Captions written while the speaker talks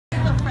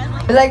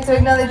We'd like to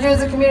acknowledge you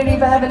as a community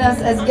for having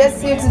us as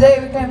guests here today.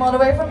 We came all the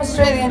way from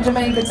Australia and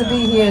Jamaica to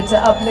be here to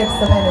uplift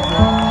some energy.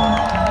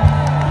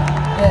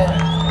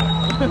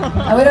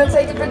 Yeah. And we don't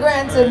take it for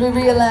granted. We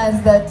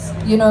realize that,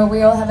 you know,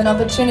 we all have an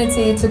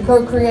opportunity to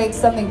co-create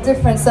something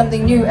different,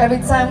 something new. Every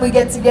time we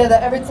get together,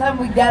 every time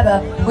we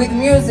gather with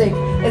music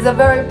is a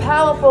very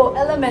powerful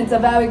element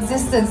of our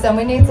existence, and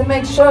we need to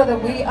make sure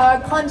that we are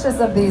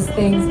conscious of these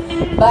things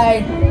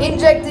by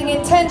injecting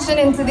intention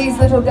into these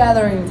little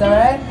gatherings, all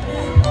right?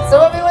 So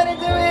what we want to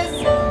do is,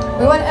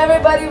 we want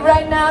everybody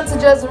right now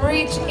to just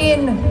reach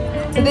in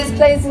to this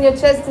place in your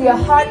chest, to your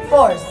heart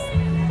force.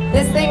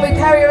 This thing we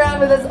carry around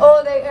with us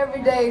all day,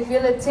 every day.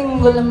 Feel it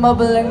tingle and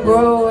bubble and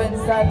grow and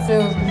start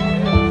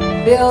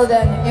to build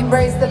and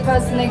embrace the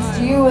person next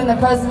to you and the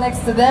person next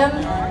to them.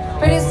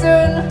 Pretty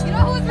soon,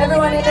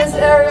 everyone in this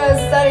area is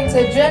starting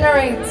to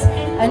generate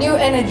a new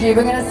energy.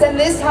 We're going to send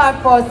this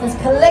heart force, this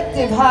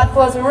collective heart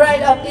force,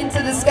 right up into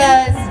the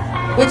skies,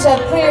 which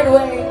have cleared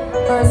way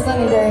for a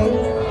sunny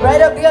day,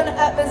 right up beyond the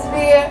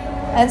atmosphere,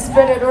 and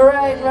spread it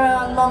right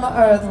around Mama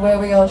Earth, where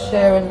we all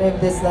share and live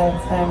this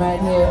lifetime right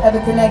here. Ever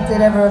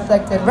connected, ever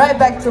reflected, right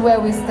back to where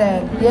we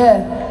stand.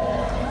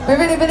 Yeah. We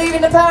really believe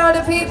in the power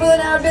of the people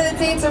and our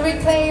ability to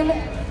reclaim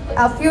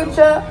our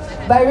future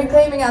by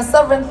reclaiming our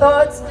sovereign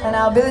thoughts, and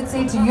our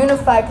ability to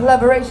unify.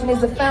 Collaboration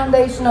is the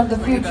foundation of the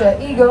future.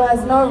 Ego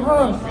has no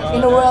room in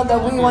the world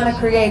that we want to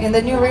create, in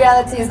the new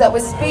realities that we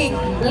speak,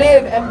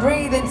 live, and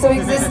breathe into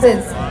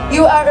existence.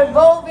 You are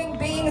evolving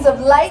beings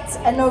of light,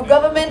 and no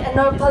government and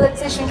no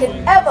politician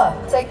can ever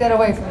take that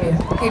away from you.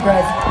 Keep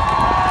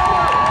rising.